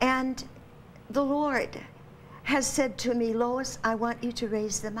 And the Lord has said to me, Lois, I want you to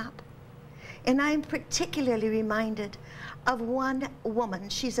raise them up. And I'm particularly reminded of one woman,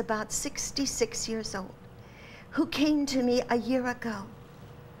 she's about 66 years old, who came to me a year ago.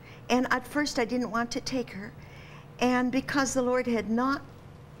 And at first I didn't want to take her. And because the Lord had not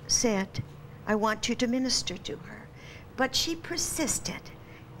said, I want you to minister to her. But she persisted,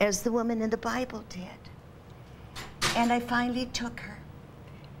 as the woman in the Bible did. And I finally took her.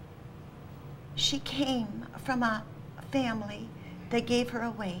 She came from a family that gave her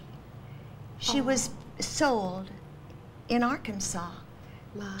away. She was sold in Arkansas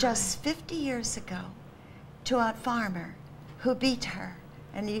just 50 years ago to a farmer who beat her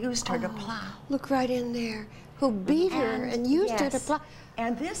and used her to plow. Look right in there. Who beat her and used her to plow.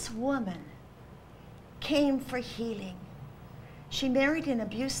 And this woman came for healing. She married an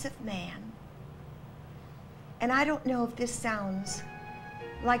abusive man. And I don't know if this sounds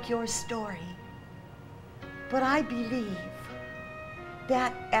like your story, but I believe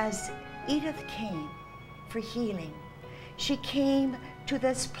that as Edith came for healing, she came to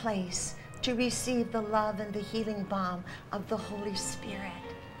this place to receive the love and the healing balm of the Holy Spirit.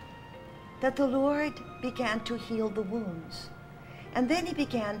 That the Lord began to heal the wounds. And then he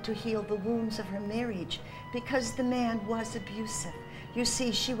began to heal the wounds of her marriage because the man was abusive. You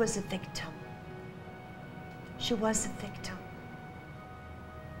see, she was a victim. She was a victim.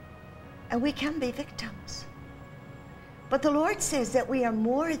 And we can be victims. But the Lord says that we are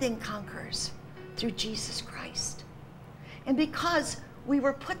more than conquerors through Jesus Christ. And because we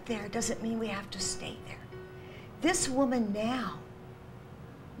were put there doesn't mean we have to stay there. This woman now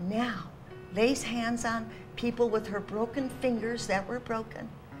lays hands on people with her broken fingers that were broken,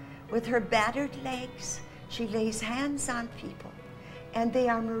 with her battered legs. She lays hands on people, and they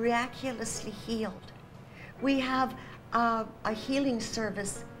are miraculously healed. We have a healing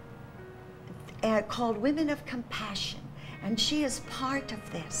service called Women of Compassion, and she is part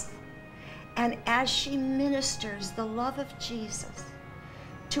of this. And as she ministers the love of Jesus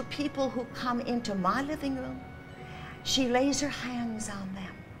to people who come into my living room, she lays her hands on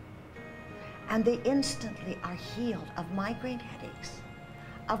them, and they instantly are healed of migraine headaches,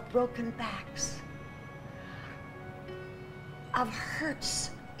 of broken backs, of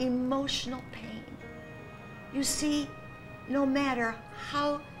hurts, emotional pain. You see, no matter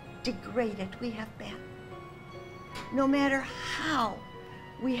how degraded we have been, no matter how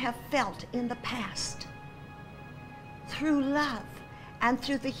we have felt in the past, through love and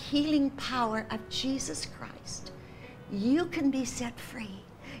through the healing power of Jesus Christ, you can be set free.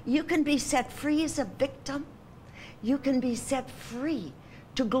 You can be set free as a victim. You can be set free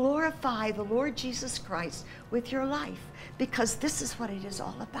to glorify the Lord Jesus Christ with your life, because this is what it is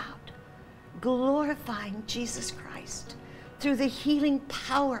all about. Glorifying Jesus Christ through the healing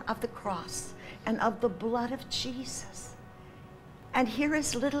power of the cross and of the blood of Jesus. And here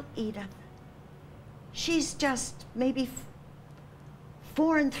is little Edith. She's just maybe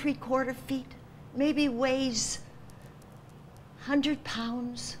 4 3/4 feet, maybe weighs 100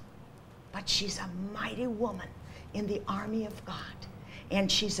 pounds, but she's a mighty woman in the army of God,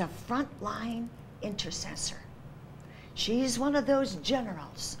 and she's a frontline intercessor. She's one of those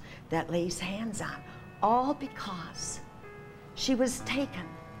generals that lays hands on, all because she was taken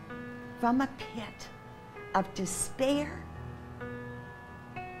from a pit of despair,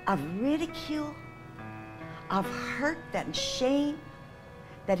 of ridicule, of hurt and shame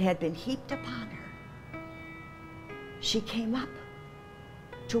that had been heaped upon her. She came up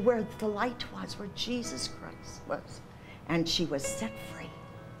to where the light was, where Jesus Christ was, and she was set free.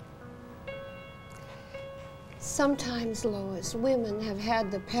 Sometimes, Lois, women have had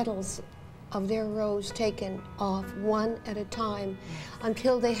the petals of their rose taken off one at a time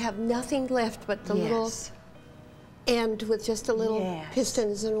until they have nothing left but the little end with just the little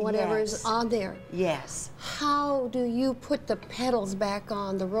pistons and whatever is on there. Yes. How do you put the petals back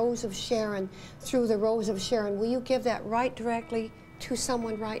on, the Rose of Sharon, through the Rose of Sharon? Will you give that right directly to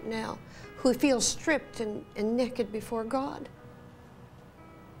someone right now who feels stripped and naked before God?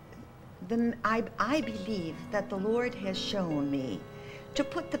 I believe that the Lord has shown me to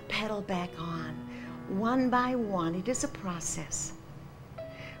put the petal back on one by one. It is a process.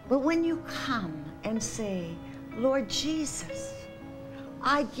 But when you come and say, Lord Jesus,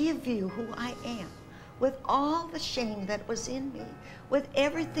 I give you who I am, with all the shame that was in me, with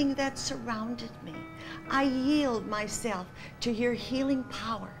everything that surrounded me, I yield myself to your healing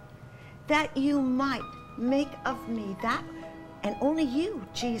power, that you might make of me that, and only you,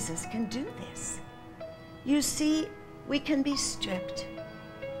 Jesus, can do this. You see, we can be stripped,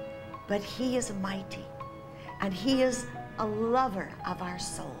 but he is mighty, and he is a lover of our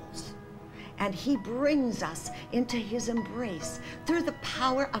souls. And he brings us into his embrace through the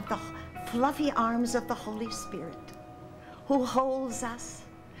power of the fluffy arms of the Holy Spirit, who holds us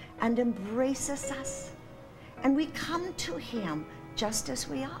and embraces us. And we come to him just as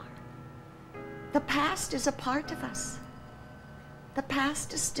we are. The past is a part of us. The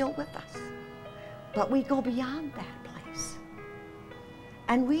past is still with us. But we go beyond that place.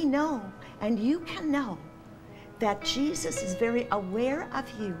 And we know, and you can know, that Jesus is very aware of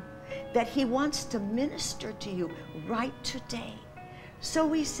you, that he wants to minister to you right today. So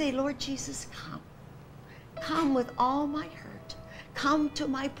we say, Lord Jesus, come. Come with all my hurt. Come to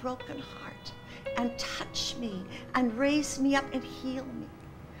my broken heart and touch me and raise me up and heal me.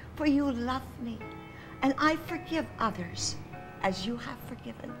 For you love me, and I forgive others as you have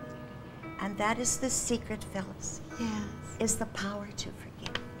forgiven me. And that is the secret, Phyllis. Yes. Is the power to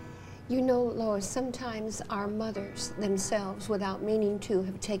forgive. You know, Lois, sometimes our mothers themselves, without meaning to,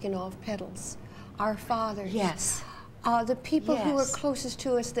 have taken off petals. Our fathers. Yes. The people who are closest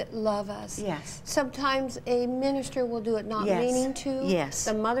to us that love us. Yes. Sometimes a minister will do it not meaning to. Yes.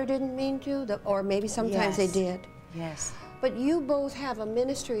 The mother didn't mean to, or maybe sometimes they did. Yes. But you both have a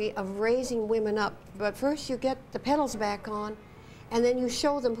ministry of raising women up. But first you get the petals back on, and then you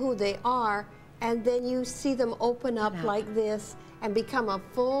show them who they are, and then you see them open up like this and become a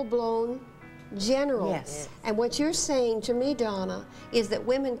full-blown general. Yes. And what you're saying to me, Donna, is that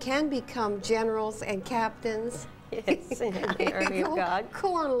women can become generals and captains. Yes, in the army of God.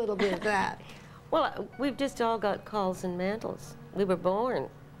 Go on a little bit of that. Well, we've just all got calls and mantles. We were born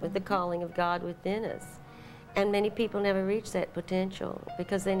with the calling of God within us. And many people never reach that potential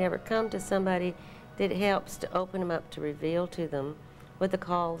because they never come to somebody that helps to open them up, to reveal to them what the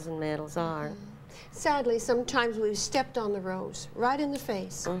calls and mantles are. Sadly, sometimes we've stepped on the rose right in the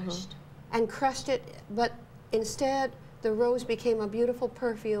face and crushed it, but instead the rose became a beautiful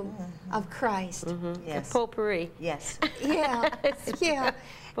perfume of Christ. Yes. Potpourri. Yes. Yeah, yeah.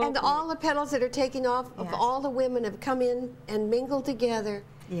 And all the petals that are taken off of all the women have come in and mingled together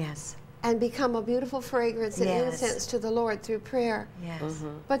Yes. and become a beautiful fragrance and incense to the Lord through prayer. Yes.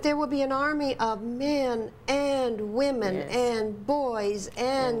 But there will be an army of men and women and boys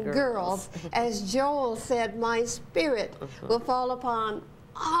and girls. As Joel said, my spirit will fall upon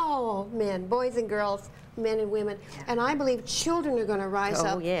all men, boys and girls, men and women. And I believe children are going to rise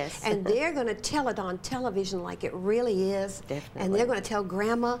up. And they're going to tell it on television like it really is. Definitely. And they're going to tell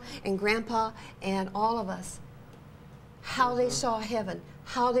Grandma and Grandpa and all of us how they saw heaven,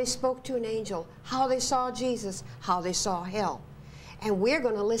 how they spoke to an angel, how they saw Jesus, how they saw hell. And we're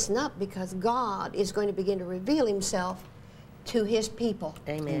going to listen up because God is going to begin to reveal himself to his people.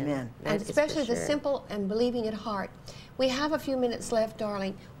 Amen. Amen. And especially the simple and believing at heart. We have a few minutes left,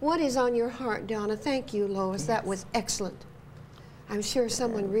 darling. What is on your heart, Donna? Thank you, Lois. That was excellent. I'm sure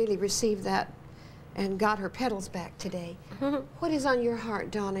someone really received that and got her petals back today. What is on your heart,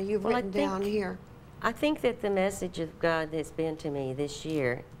 Donna? You've written down here. I think that the message of God that's been to me this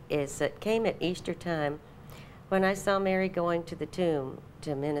year is that came at Easter time when I saw Mary going to the tomb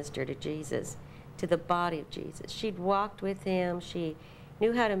to minister to Jesus, to the body of Jesus. She'd walked with him. She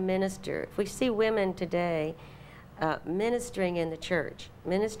knew how to minister. If we see women today ministering in the church,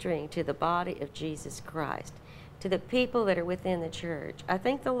 ministering to the body of Jesus Christ, to the people that are within the church, I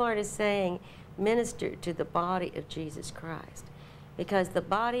think the Lord is saying, minister to the body of Jesus Christ. Because the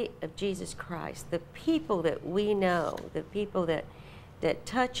body of Jesus Christ, the people that we know, the people that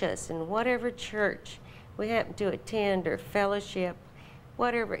touch us in whatever church we happen to attend or fellowship,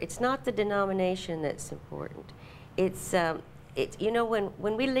 whatever, it's not the denomination that's important. It's you know,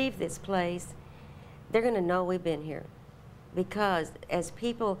 when we leave this place, they're going to know we've been here. Because as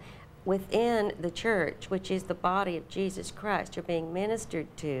people within the church, which is the body of Jesus Christ, are being ministered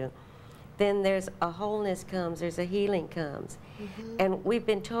to, then there's a wholeness comes, there's a healing comes. And we've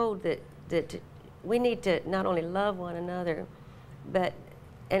been told that we need to not only love one another, but,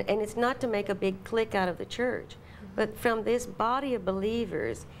 and it's not to make a big clique out of the church, but from this body of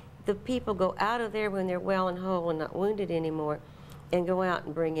believers, the people go out of there when they're well and whole and not wounded anymore, and go out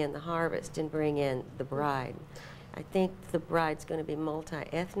and bring in the harvest and bring in the bride. I think the bride's going to be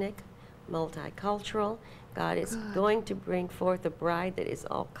multi-ethnic, multicultural. God is going to bring forth a bride that is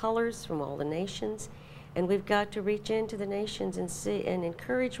all colors from all the nations, and we've got to reach into the nations and see and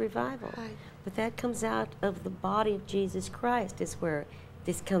encourage revival. But that comes out of the body of Jesus Christ is where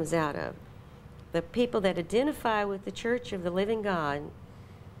this comes out of. The people that identify with the church of the living God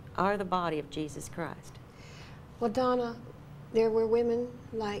are the body of Jesus Christ. Well, Donna, there were women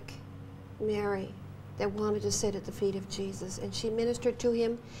like Mary that wanted to sit at the feet of Jesus, and she ministered to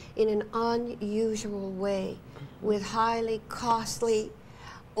him in an unusual way with highly costly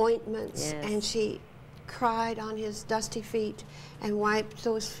ointments, and she cried on his dusty feet and wiped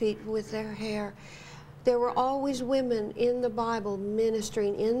those feet with their hair. There were always women in the Bible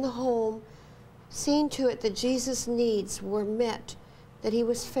ministering in the home, seeing to it that Jesus' needs were met, that he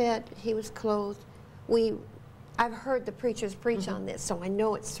was fed, he was clothed. I've heard the preachers preach on this, so I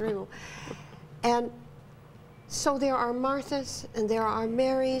know it's true. And so there are Marthas and there are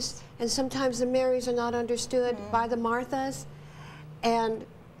Marys, and sometimes the Marys are not understood by the Marthas. And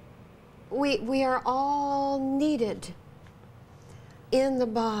we are all needed in the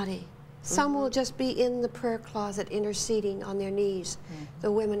body. Some will just be in the prayer closet interceding on their knees,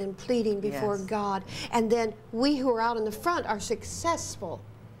 the women, and pleading before God. And then we who are out in the front are successful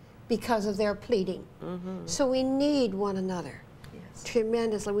because of their pleading. So we need one another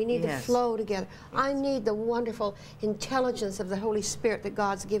tremendously. We need to flow together. I need the wonderful intelligence of the Holy Spirit that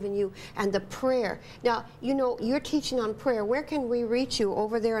God's given you, and the prayer. Now, you know, you're teaching on prayer. Where can we reach you?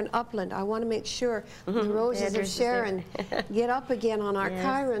 Over there in Upland. I want to make sure the Roses of Sharon get up again on our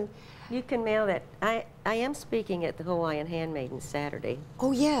Chiron. You can mail that. I am speaking at the Hawaiian Handmaiden Saturday.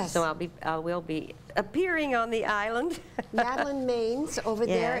 Oh, yes. So I will be appearing on the island. Madeline Maines over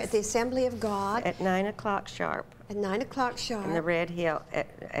there at the Assembly of God. At 9 o'clock sharp. At 9 o'clock sharp. In the Red Hill,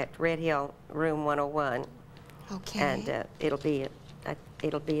 at Red Hill, room 101. Okay. And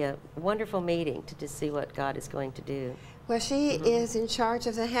it'll be a wonderful meeting to see what God is going to do. Well, she is in charge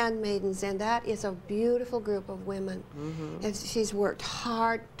of the Handmaidens, and that is a beautiful group of women. And she's worked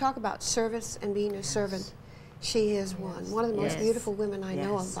hard. Talk about service and being a servant. She is one of the most beautiful women I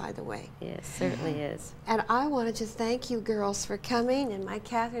know of, by the way. Yes, certainly is. And I want to just thank you girls for coming, and my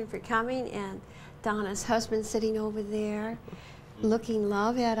Catherine for coming, and Donna's husband sitting over there looking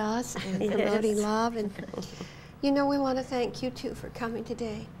love at us and promoting love. And you know, we want to thank you too for coming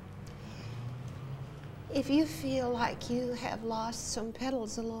today. If you feel like you have lost some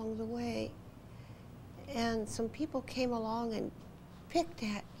petals along the way, and some people came along and picked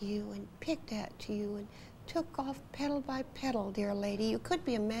at you and picked at you and took off petal by petal, dear lady, you could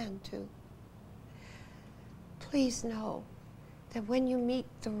be a man too. Please know that when you meet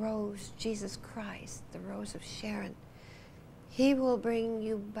the rose, Jesus Christ, the rose of Sharon, he will bring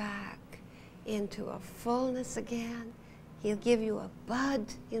you back into a fullness again. He'll give you a bud.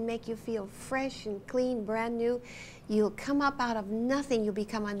 He'll make you feel fresh and clean, brand new. You'll come up out of nothing. You'll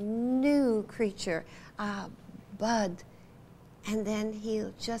become a new creature, a bud. And then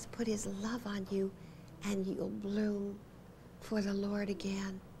he'll just put his love on you, and you'll bloom for the Lord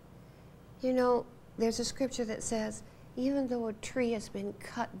again. You know, there's a scripture that says, even though a tree has been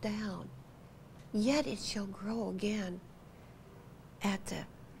cut down, yet it shall grow again at the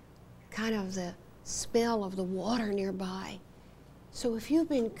kind of the smell of the water nearby. So if you've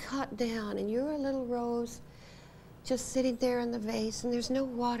been cut down and you're a little rose just sitting there in the vase and there's no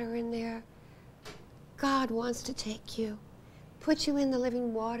water in there, God wants to take you, put you in the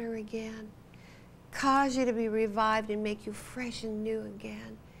living water again, cause you to be revived and make you fresh and new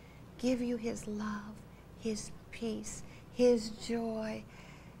again, give you his love, his peace, his joy.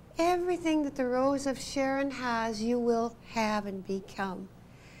 Everything that the rose of Sharon has, you will have and become.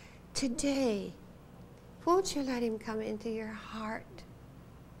 Today, won't you let him come into your heart?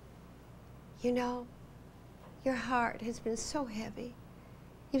 You know, your heart has been so heavy.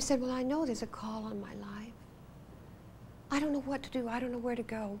 You've said, well, I know there's a call on my life. I don't know what to do. I don't know where to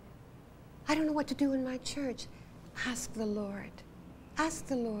go. I don't know what to do in my church. Ask the Lord. Ask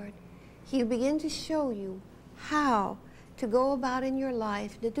the Lord. He'll begin to show you how to go about in your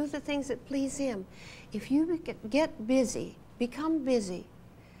life, to do the things that please him. If you get busy, become busy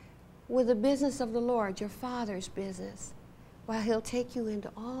with the business of the Lord, your Father's business, while he'll take you into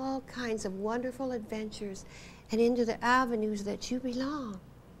all kinds of wonderful adventures and into the avenues that you belong.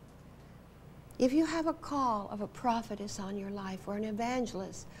 If you have a call of a prophetess on your life, or an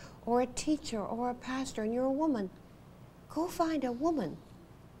evangelist, or a teacher, or a pastor, and you're a woman, go find a woman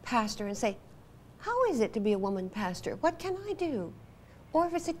pastor and say, how is it to be a woman pastor? What can I do? Or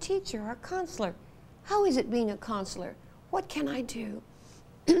if it's a teacher or a counselor, how is it being a counselor? What can I do?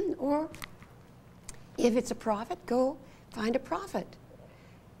 Or if it's a prophet, go find a prophet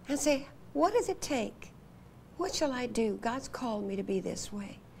and say, what does it take? What shall I do? God's called me to be this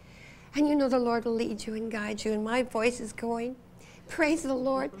way. And you know the Lord will lead you and guide you, and my voice is going. Praise the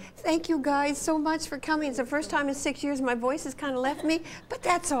Lord. Thank you guys so much for coming. It's the first time in 6 years my voice has kind of left me, but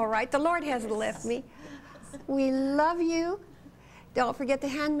that's all right. The Lord hasn't left me. We love you. Don't forget the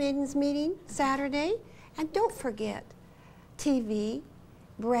Handmaidens meeting Saturday. And don't forget TV,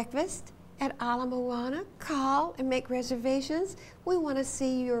 breakfast at Ala Moana. Call and make reservations. We want to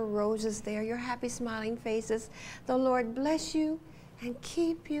see your roses there, your happy smiling faces. The Lord bless you and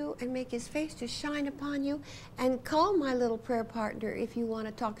keep you and make his face to shine upon you. And call my little prayer partner if you want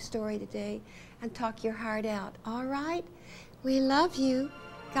to talk story today and talk your heart out. All right? We love you.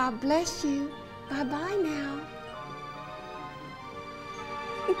 God bless you. Bye-bye now.